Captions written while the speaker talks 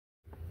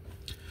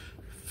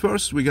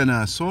First, we're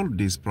gonna solve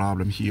this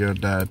problem here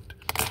that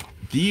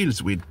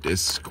deals with the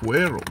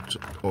square root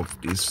of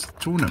these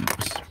two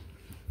numbers.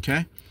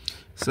 Okay,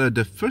 so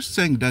the first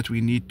thing that we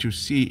need to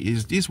see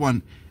is this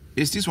one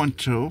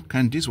true?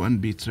 Can this one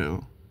be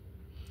true?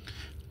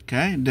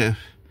 Okay,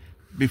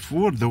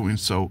 before doing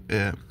so,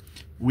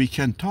 we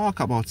can talk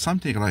about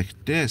something like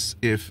this.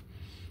 If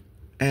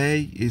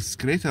a is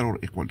greater or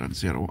equal than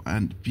 0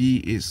 and b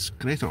is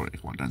greater or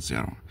equal than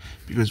 0,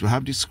 because we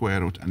have the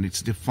square root and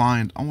it's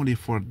defined only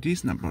for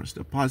these numbers,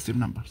 the positive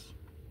numbers.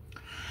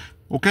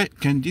 Okay,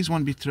 can this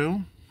one be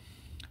true?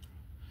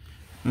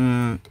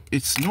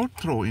 It's not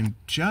true in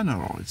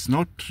general. It's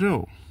not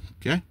true.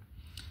 Okay,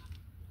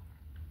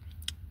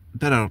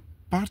 there are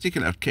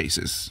particular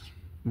cases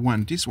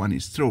when this one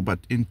is true, but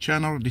in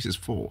general this is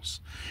false.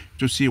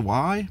 To see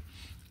why,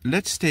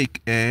 let's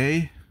take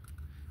a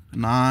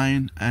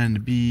 9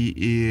 and b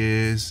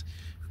is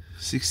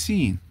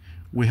 16.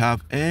 We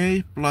have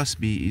a plus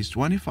b is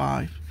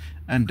 25,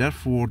 and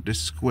therefore the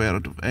square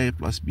root of a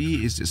plus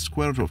b is the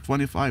square root of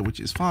 25,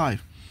 which is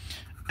 5.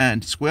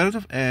 And square root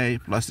of a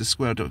plus the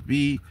square root of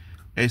b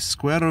is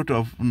square root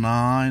of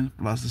 9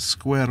 plus the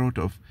square root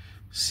of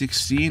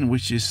 16,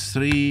 which is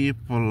 3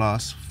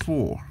 plus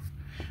 4.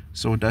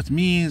 So that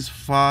means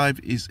 5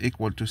 is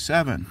equal to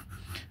 7.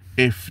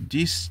 If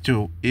these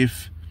two,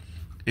 if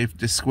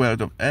the square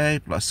root of a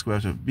plus square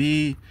root of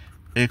b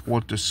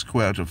equal to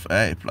square root of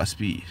a plus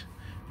b,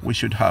 we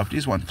should have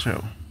this one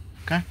true.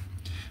 Okay,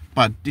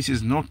 but this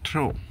is not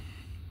true.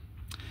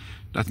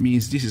 That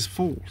means this is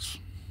false.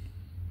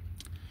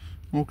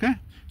 Okay,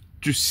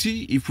 to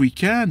see if we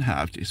can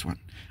have this one,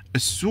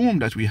 assume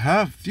that we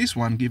have this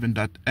one given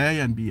that a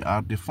and b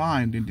are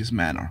defined in this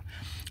manner.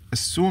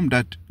 Assume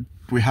that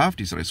we have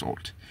this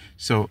result.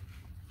 So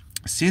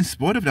since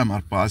both of them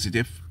are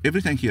positive,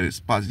 everything here is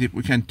positive,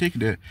 we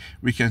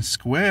can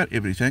square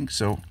everything.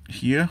 So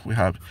here we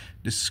have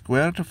the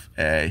square root of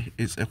a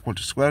is equal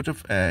to square root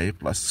of a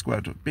plus square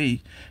root of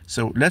b.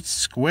 So let's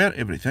square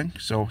everything.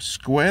 So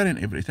squaring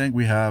everything,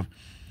 we have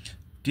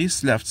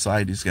this left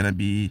side is going to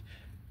be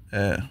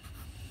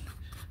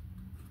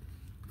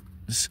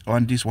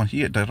on this one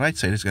here, the right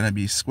side is going to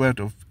be square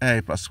root of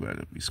a plus square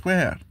root of b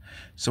squared.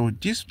 So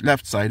this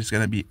left side is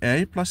going to be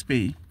a plus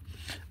b,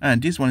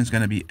 and this one is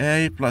going to be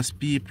a plus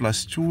b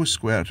plus 2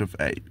 square root of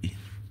ab.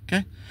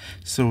 Okay,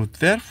 so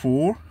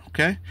therefore,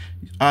 okay,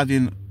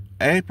 adding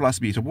a plus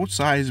b to both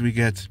sides, we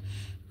get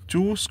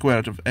 2 square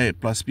root of a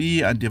plus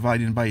b, and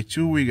dividing by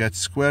 2 we get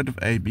square root of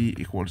ab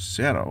equals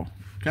 0.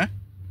 Okay,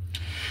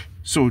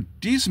 so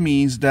this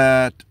means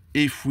that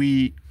if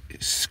we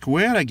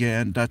square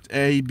again that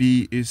ab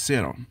is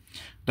 0,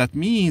 that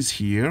means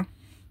here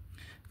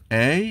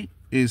a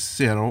is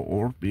 0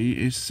 or b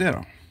is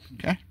 0.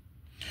 Okay,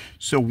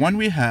 so when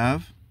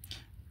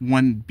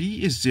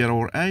b is 0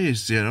 or a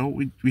is 0,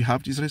 we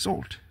have this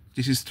result.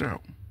 This is true.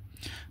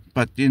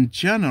 But in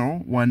general,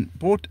 when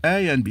both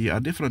a and b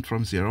are different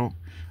from 0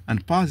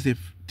 and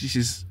positive, this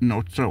is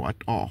not true at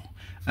all.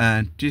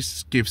 And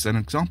this gives an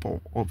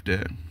example of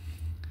the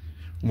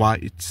why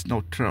it's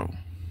not true.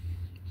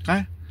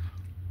 Okay,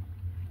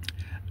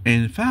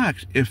 in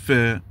fact, if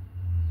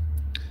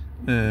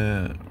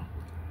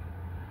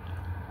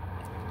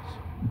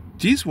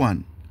this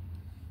one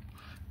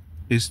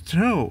is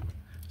true,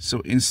 so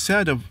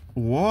instead of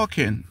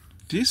walking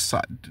this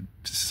side,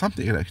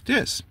 something like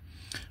this,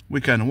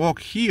 we can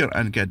walk here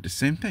and get the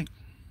same thing.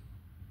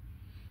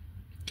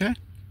 Okay,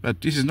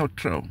 but this is not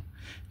true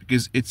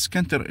because it's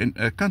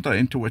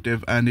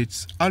counterintuitive and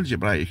it's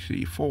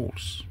algebraically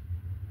false.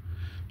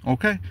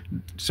 Okay,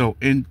 so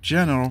in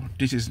general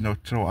this is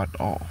not true at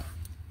all.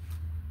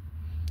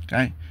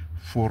 Okay,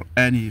 for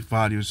any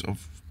values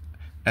of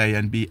a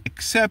and b,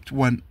 except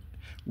when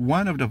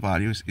one of the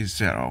values is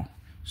 0,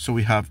 so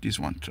we have this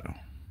one true.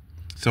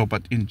 So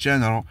but in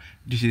general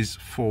this is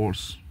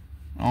false,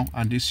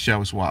 and this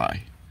shows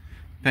why.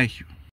 Thank you.